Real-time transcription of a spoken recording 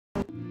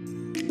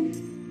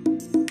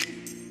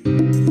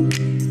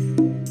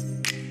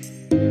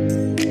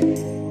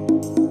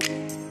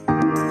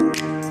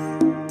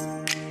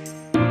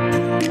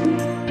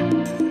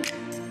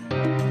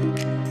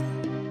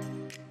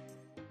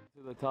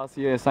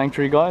Tarsier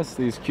sanctuary, guys.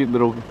 These cute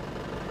little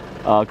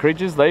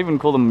creatures. They even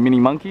call them mini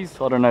monkeys.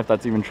 I don't know if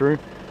that's even true.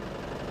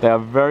 They are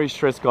very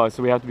stressed, guys,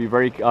 so we have to be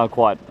very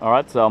quiet.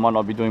 Alright, so I might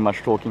not be doing much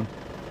talking.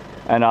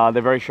 And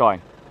they're very shy.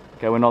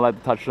 Okay, we're not allowed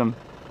to touch them.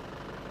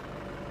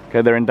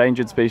 Okay, they're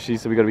endangered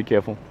species, so we got to be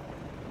careful.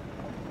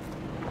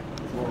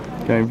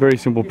 Okay, very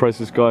simple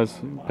process, guys.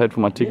 Paid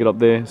for my ticket up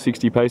there,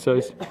 60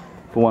 pesos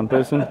for one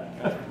person.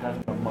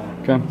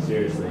 Okay.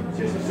 Seriously.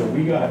 So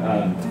we got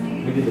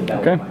we did the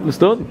okay, let's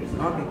do it.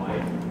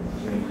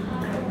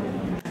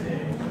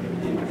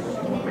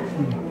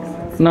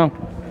 No.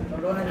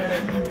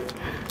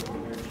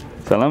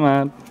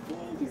 Salamat.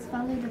 Just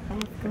follow the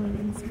path going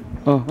inside.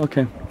 Oh,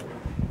 okay.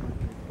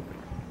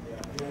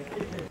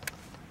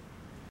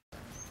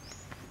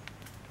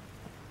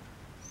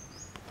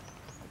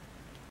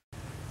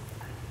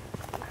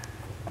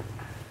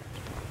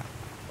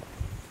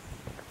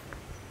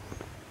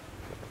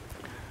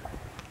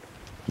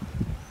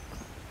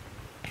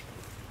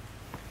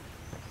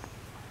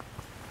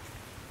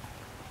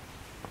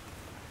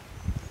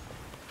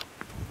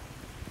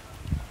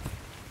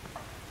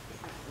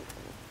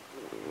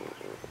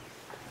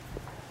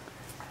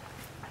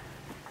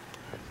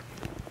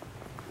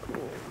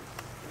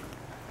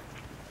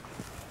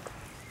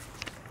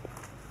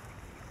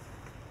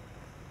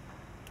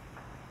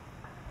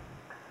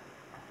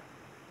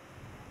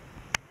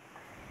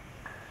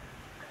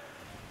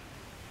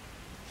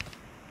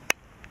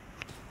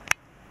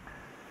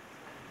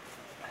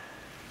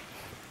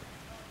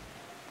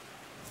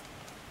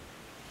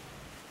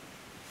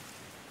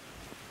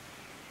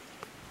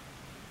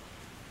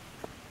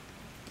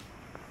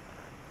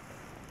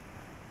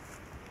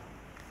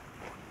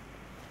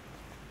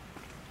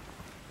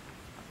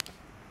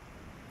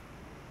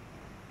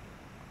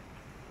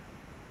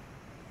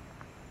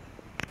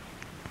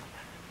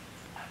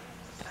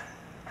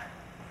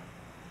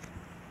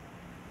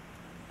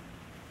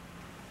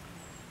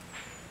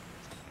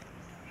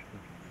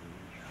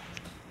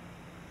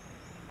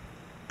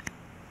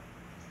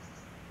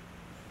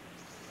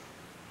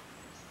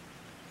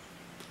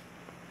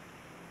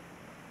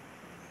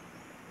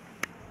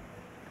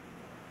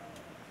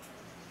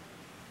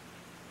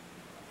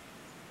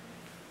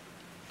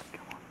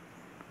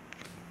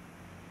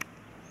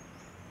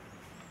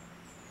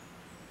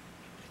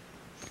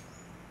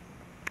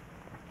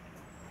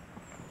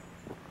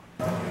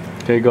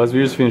 Okay guys,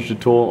 we just finished the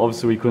tour.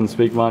 Obviously we couldn't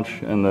speak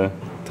much and the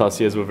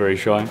Tarsiers were very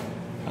shy.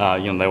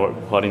 You know, they were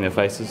hiding their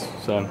faces.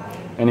 So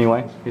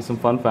anyway, here's some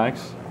fun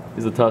facts.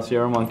 Is a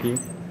Tarsier a monkey?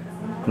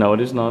 No, it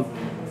is not.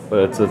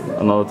 But it's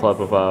another type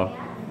of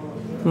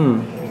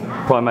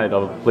primate.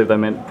 I believe they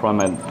meant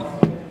primate.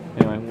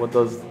 Anyway, what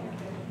does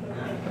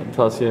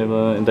Tarsier have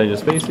an endangered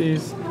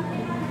species?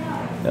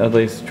 At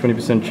least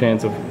 20%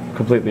 chance of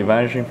completely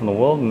vanishing from the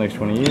world in the next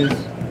 20 years.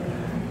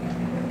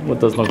 What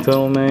does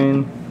nocturnal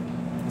mean?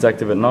 It's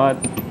active at night.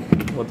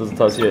 What does the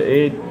Tarsier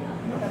eat?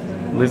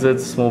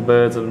 Lizards, small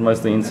birds, and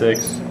mostly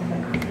insects.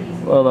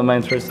 Well, the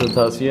main threats to the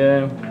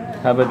Tarsier: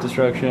 habit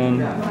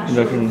destruction,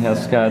 introduction of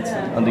house cats,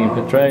 hunting and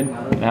pet trade.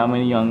 And how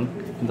many young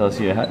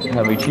Tarsier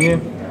have each year?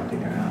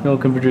 No,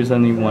 can produce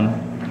only one.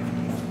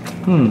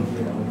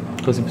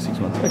 Closing for 6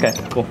 months. Okay,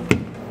 cool.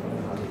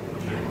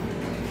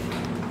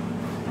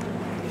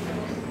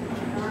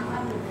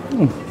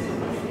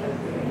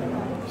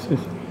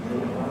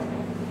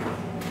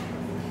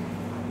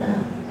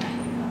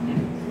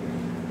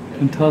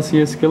 And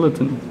Tarsier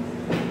skeleton.